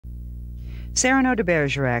Cyrano de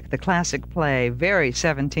Bergerac, the classic play, very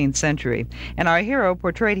 17th century. And our hero,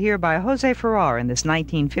 portrayed here by Jose Ferrer in this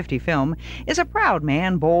 1950 film, is a proud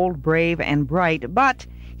man, bold, brave, and bright, but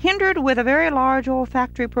hindered with a very large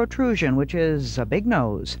olfactory protrusion, which is a big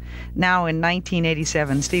nose. Now, in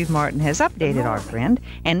 1987, Steve Martin has updated our friend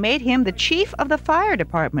and made him the chief of the fire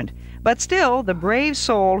department, but still the brave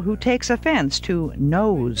soul who takes offense to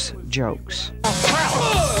nose jokes.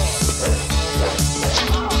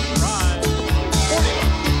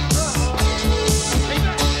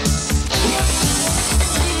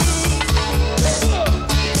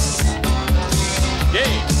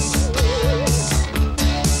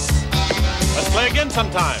 Play again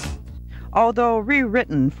sometime. Although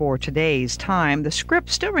rewritten for today's time, the script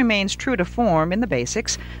still remains true to form in the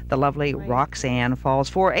basics. The lovely Roxanne falls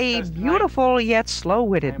for a beautiful yet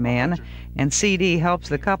slow-witted man, and CD helps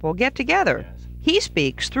the couple get together. He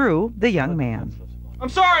speaks through the young man. I'm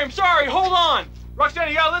sorry, hold on! Roxanne,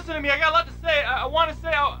 you gotta listen to me, I got a lot to say. I want to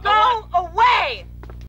say...